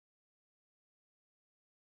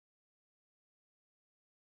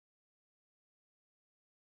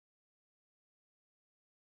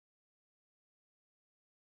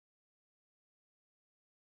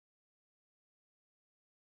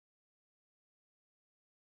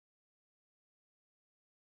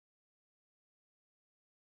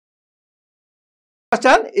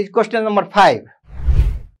Question is question number 5.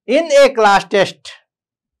 In a class test,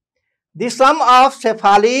 the sum of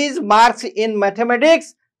Shefali's marks in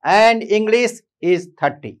mathematics and English is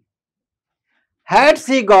 30. Had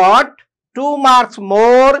she got 2 marks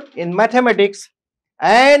more in mathematics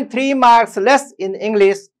and 3 marks less in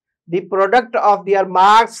English, the product of their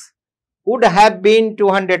marks would have been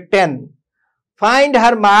 210. Find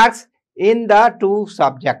her marks in the 2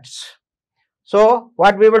 subjects. So,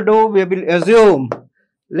 what we will do, we will assume,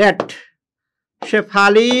 let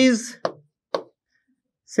Shefali's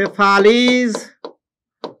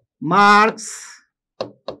marks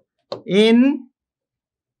in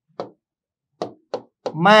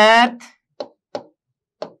math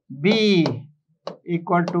be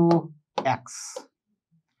equal to X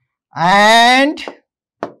and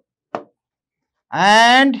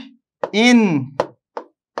in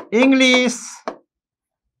English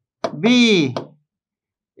be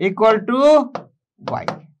equal to Y.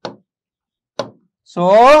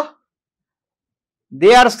 So,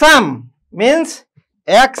 their sum means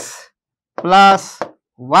X plus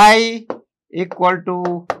Y equal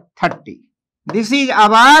to 30. This is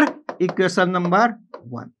our equation number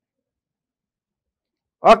 1.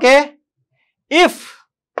 Okay. If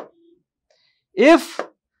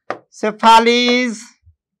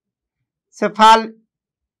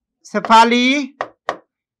Shefali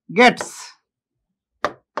gets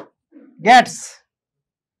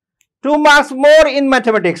 2 marks more in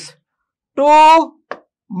mathematics, 2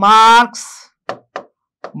 marks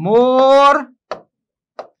more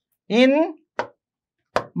in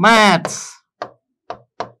maths,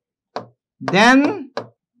 then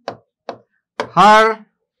her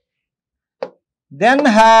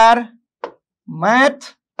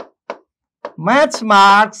maths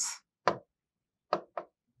marks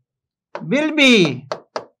will be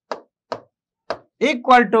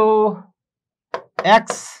equal to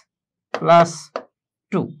X plus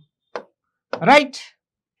 2, right?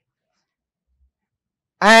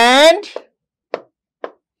 And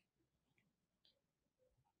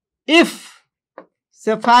if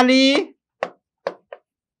Shefali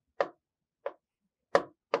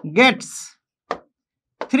gets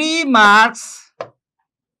 3 marks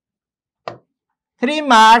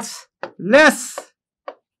less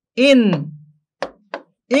in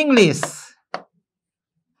English,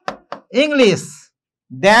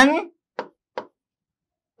 then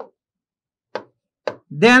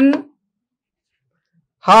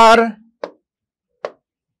her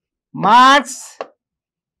marks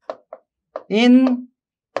in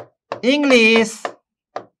English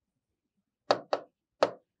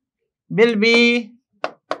will be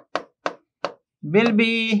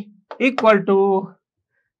equal to,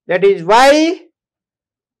 that is Y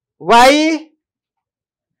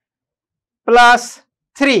plus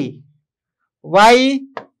 3. Y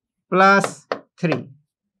plus 3.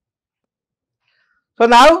 So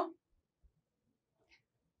now,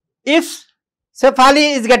 if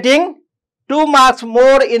Shefali is getting 2 marks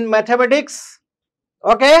more in mathematics,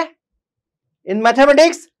 okay, in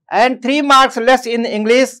mathematics and 3 marks less in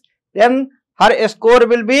English, then her score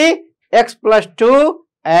will be X plus 2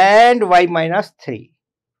 and Y minus 3.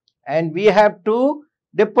 And we have to,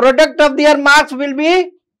 the product of their marks will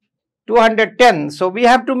be 210. So, we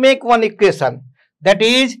have to make one equation, that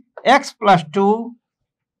is X plus 2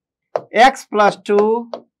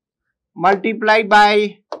 multiplied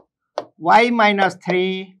by Y minus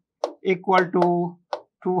 3 equal to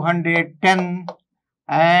 210,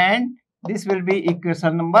 and this will be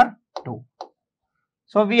equation number 2.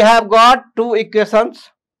 So, we have got 2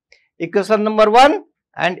 equations, equation number 1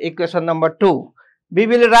 and equation number 2. We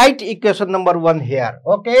will write equation number 1 here,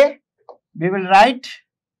 okay? We will write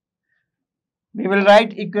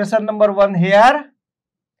equation number 1 here,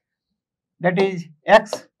 that is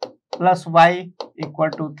X plus Y equal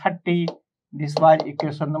to 30. This was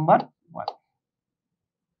equation number 1.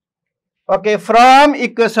 Okay, from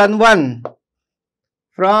equation 1,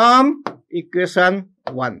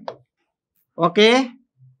 okay,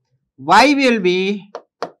 Y will be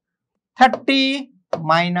 30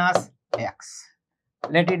 minus X.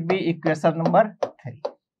 Let it be equation number 3.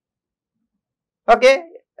 Okay,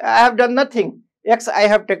 I have done nothing. X I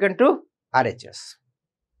have taken to RHS.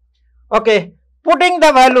 Okay, putting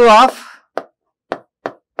the value of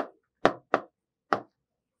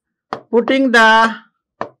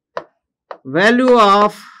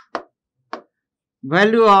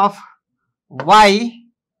Y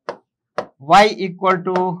equal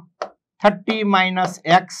to 30 minus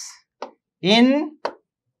X in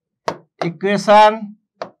equation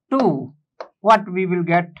 2, what we will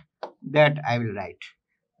get, that I will write.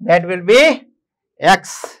 That will be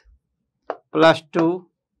X plus 2.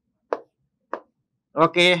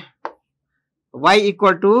 Okay. Y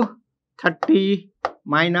equal to 30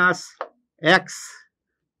 minus x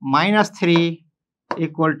minus 3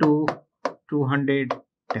 equal to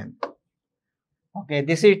 210. Okay,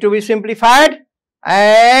 this is to be simplified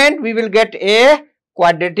and we will get a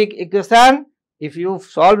quadratic equation. If you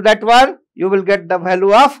solve that one, you will get the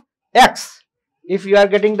value of x. If you are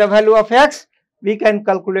getting the value of x, we can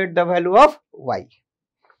calculate the value of y.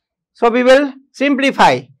 So we will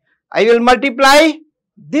simplify. I will multiply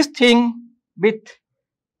this thing with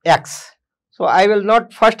x. So I will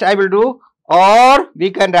not, first I will do, or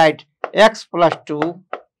we can write x plus 2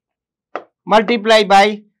 multiply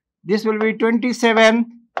by, this will be 27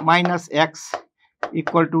 minus x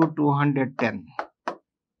equal to 210.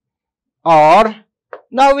 Or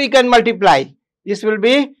now we can multiply, this will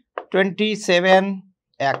be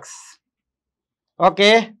 27x,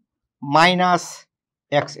 okay, minus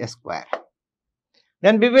x square.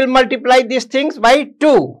 Then we will multiply these things by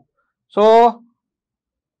 2. So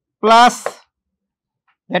plus,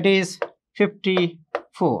 that is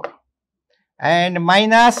 54, and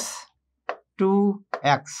minus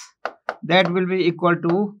 2x, that will be equal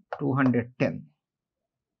to 210.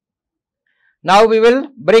 Now we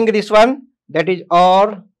will bring this one, that is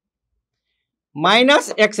or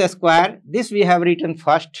minus x square, this we have written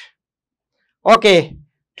first. Okay,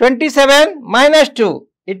 27 minus 2,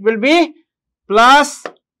 it will be plus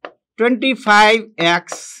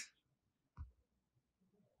 25x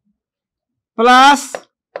plus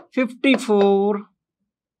 54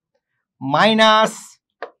 minus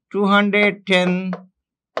 210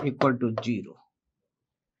 equal to 0.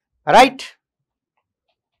 Right?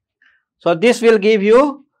 So this will give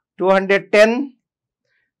you 210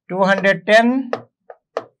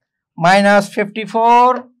 minus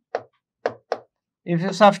 54. If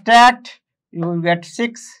you subtract, you will get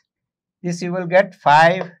 6. This you will get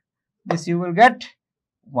 5. This you will get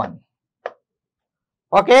 1.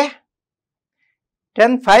 Okay?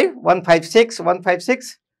 10, 5, 156,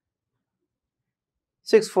 156,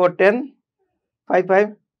 6, 4, 10, 5,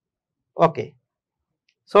 5. Okay.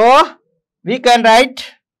 So we can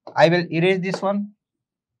write, I will erase this one.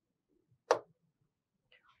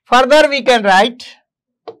 Further we can write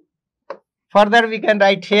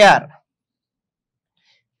here.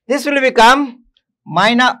 This will become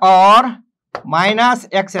minus or minus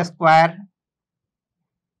x square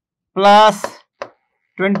plus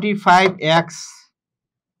 25x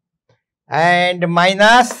and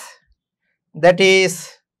minus, that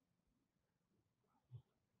is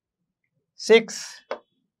 6,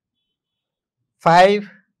 5,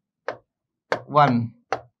 1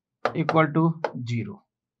 equal to 0.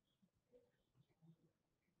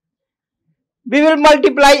 We will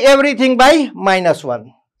multiply everything by minus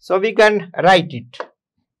 1. So we can write it,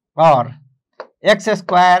 or x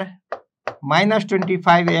square minus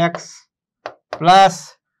 25x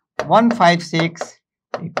plus 156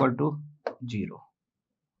 equal to 0.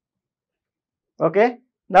 Okay.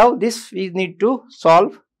 Now this we need to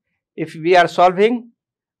solve. If we are solving,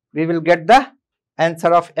 we will get the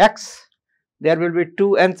answer of x. There will be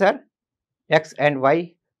two answers, x and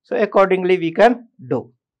y. So accordingly we can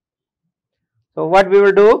do. So what we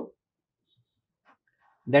will do,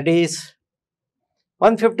 that is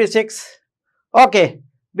 156. Okay,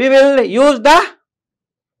 we will use the,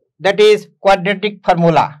 that is quadratic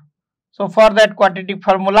formula. So for that quadratic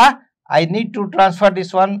formula, I need to transfer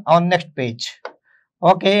this one on next page.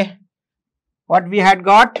 Okay, what we had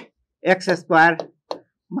got, x square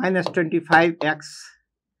minus 25x,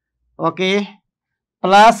 okay,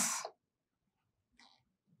 plus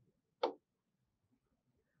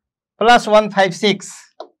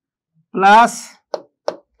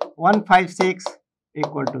 156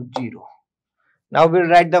 equal to 0. Now we will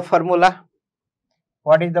write the formula.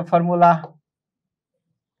 What is the formula?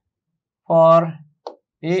 For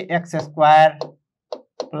ax square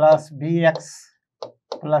plus bx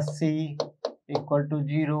plus c equal to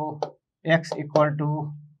 0, x equal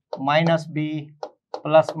to minus b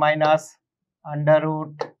plus minus under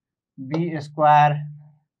root b square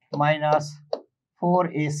minus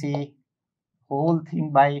 4ac whole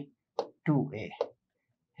thing by 2a.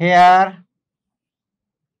 Here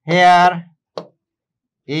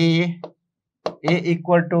a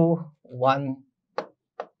equal to 1,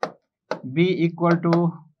 b equal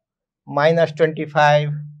to minus 25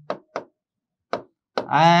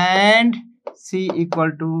 and c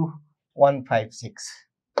equal to 156.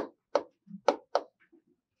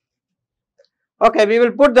 Okay, we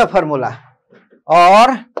will put the formula,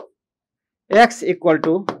 or x equal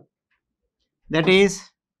to, that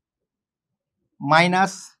is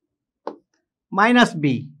minus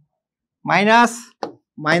b minus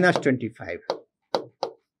minus 25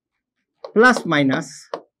 plus minus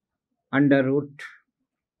under root.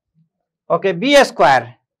 Okay, b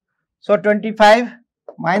square. So 25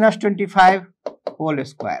 minus 25 whole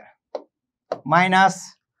square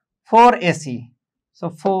minus 4ac. So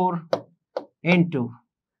 4 into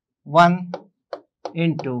 1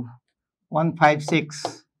 into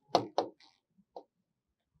 156.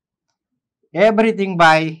 Everything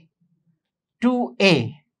by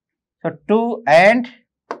 2a. So 2 and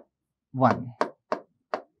 1.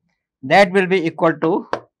 That will be equal to,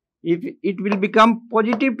 if it will become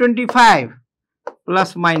positive 25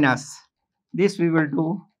 plus minus, this we will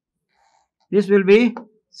do, this will be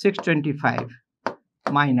 625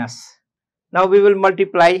 minus. Now we will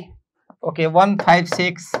multiply, okay,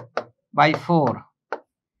 156 by 4,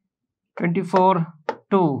 24,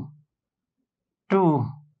 2,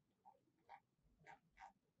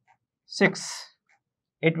 6,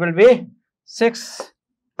 it will be 6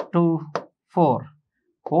 to 4,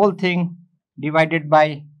 whole thing divided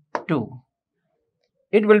by 2.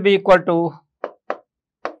 It will be equal to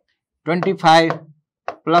 25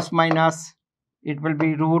 plus minus, it will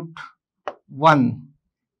be root 1,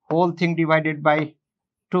 whole thing divided by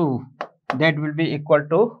 2. That will be equal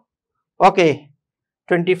to, okay,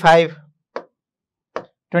 25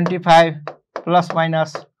 plus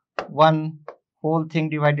minus 1, whole thing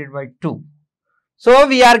divided by 2. So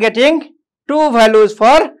we are getting two values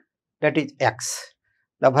for, that is x.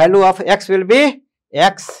 The value of x will be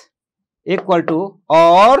x equal to,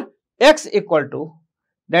 or x equal to,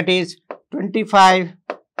 that is 25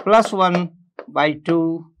 plus 1 by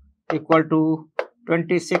 2 equal to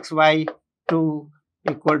 26 by 2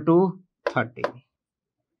 equal to 30.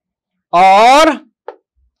 Or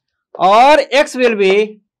x will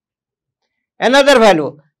be another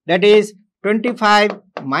value, that is 25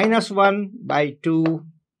 minus 1 by 2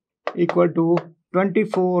 equal to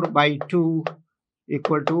 24 by 2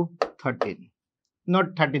 equal to 13.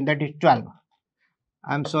 Not 13, that is 12.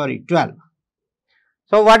 I am sorry, 12.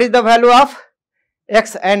 So what is the value of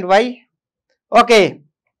x and y? Okay.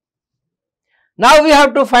 Now we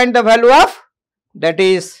have to find the value of, that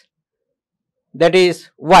is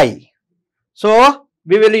y. So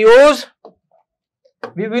we will use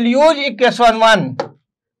equation 1,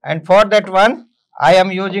 and for that one I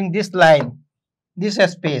am using this line, this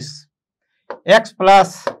space, x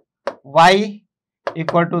plus y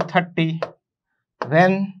equal to 30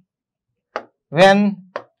 when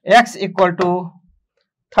x equal to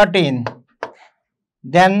 13,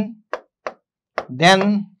 then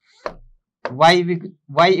y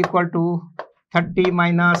equal to 30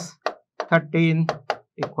 minus 13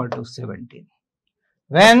 equal to 17.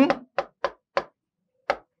 When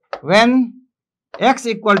x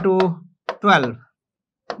equal to 12,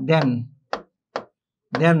 then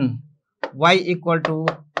y equal to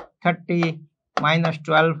 30 minus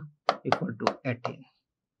 12 equal to 18.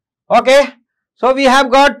 Okay, so we have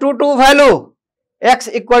got two value, x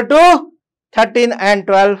equal to 13 and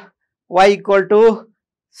 12, y equal to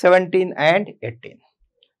 17 and 18.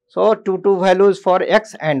 So two values for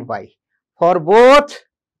x and y. For both,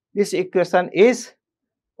 this equation is,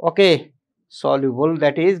 okay, soluble,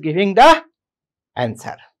 that is giving the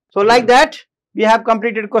answer. So like that we have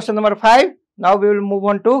completed question number 5. Now we will move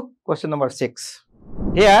on to question number 6.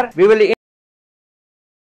 Here we will